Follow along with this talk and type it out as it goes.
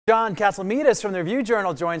John Katsilometes from the Review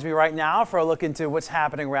Journal joins me right now for a look into what's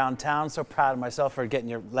happening around town. So proud of myself for getting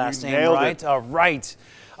your last name right. All right.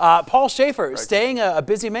 Paul Shaffer, staying a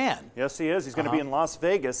busy man. Yes, he is. He's going to be in Las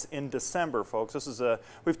Vegas in December, folks. This is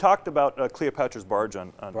we've talked about Cleopatra's Barge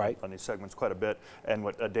on these segments quite a bit, and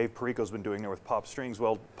what Dave Perico's been doing there with Pop Strings.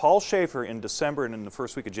 Well, Paul Shaffer in December and in the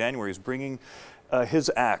first week of January is bringing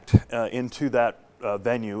his act into that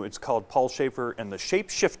venue. It's called Paul Shaffer and the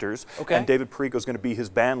Shapeshifters, and David Perico is going to be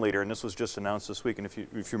his band leader, and this was just announced this week. And if you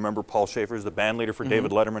remember, Paul Shaffer is the band leader for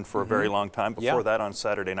David Letterman for a very long time. Before that, on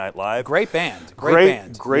Saturday Night Live. Great band. Great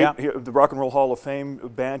band. The Rock and Roll Hall of Fame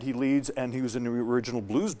band he leads, and he was in the original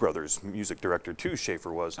Blues Brothers music director too.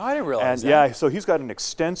 Shaffer was. Oh, I didn't realize that. Yeah, so he's got an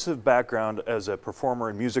extensive background as a performer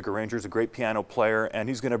and music arranger. He's a great piano player, and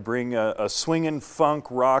he's going to bring a swinging funk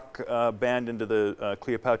rock band into the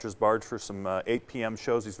Cleopatra's Barge for some 8 p.m.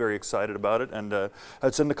 shows. He's very excited about it, and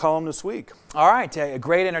it's in the column this week. All right, a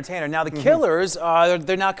great entertainer. Now the Killers,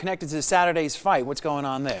 they're not connected to Saturday's fight. What's going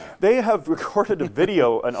on there? They have recorded a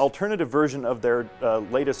video, an alternative version of their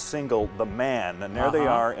latest single, The Man, and there they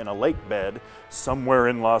are in a lake bed somewhere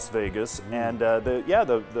in Las Vegas, and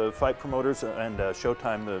the fight promoters and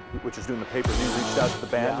Showtime, which is doing the pay-per-view, reached out to the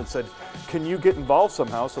band and said, can you get involved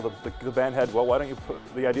somehow? So the band had, well, why don't you put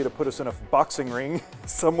the idea to put us in a boxing ring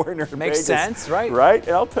somewhere near Vegas. Makes sense, right? Right,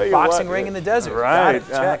 and I'll tell you boxing ring in the desert. Right,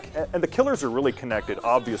 check. And the Killers are really connected,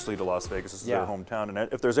 obviously, to Las Vegas. This is their hometown,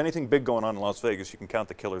 and if there's anything big going on in Las Vegas, you can count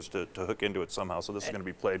the Killers to hook into it somehow. So this is going to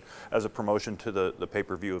be played as a promotion to the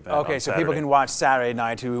pay-per-view event. Okay, so people can watch Saturday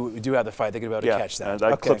night who do have the fight. They can be able to catch that. And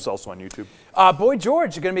that clip's also on YouTube. Boy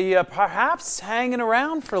George, you're going to be perhaps hanging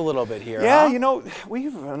around for a little bit here. Yeah, you know,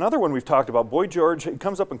 another one we've talked about. Boy George, it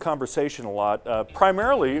comes up in conversation a lot,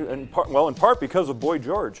 primarily, in part because of Boy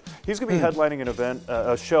George. He's going to be headlining an event,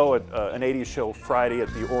 a show, an 80s show Friday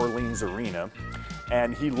at the Orleans Arena.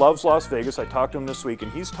 And he loves Las Vegas. I talked to him this week,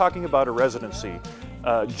 and he's talking about a residency,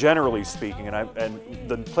 generally speaking. And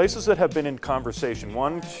the places that have been in conversation,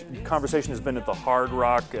 one conversation has been at the Hard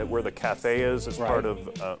Rock, where the cafe is, as part of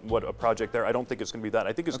a project there. I don't think it's going to be that.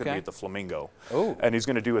 I think it's going to be at the Flamingo. Oh. And he's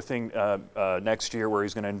going to do a thing next year where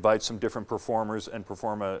he's going to invite some different performers and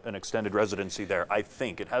perform an extended residency there. I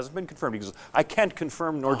think. It hasn't been confirmed because I can't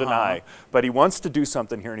confirm nor deny, but he wants to do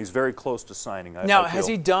something here, and he's very close to signing. Now, has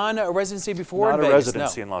he done a residency before in Vegas? Not a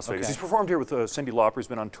residency in Las Vegas. He's performed here with Cyndi Lauper. He's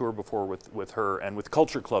been on tour before with her and with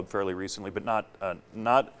Culture Club fairly recently, but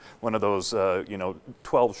not one of those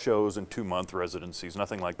 12 shows in 2-month residencies,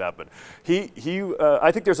 nothing like that. But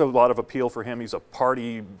I think there's a lot of appeal for him. He's a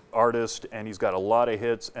party artist, and he's got a lot of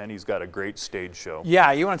hits, and he's got a great stage show.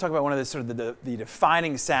 Yeah, you want to talk about one of the sort of the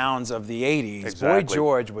defining sounds of the '80s. Exactly. Boy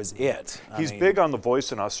George was it. He's big on The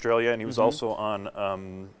Voice in Australia, and he was also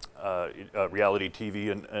on reality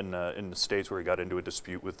TV in the States, where he got into a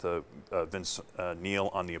dispute with Vince Neil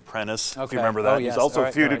on The Apprentice. If you remember that. He's also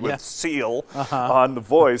feuded with Seal on The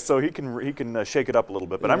Voice, so he can shake it up a little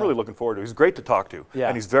bit. But I'm really looking forward to it. He's great to talk to,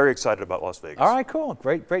 and he's very excited about Las Vegas. All right, cool.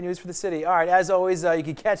 Great news for the city. All right, as always, you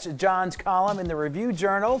can catch John's column in the Review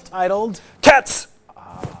Journal titled Cats!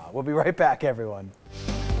 We'll be right back, everyone.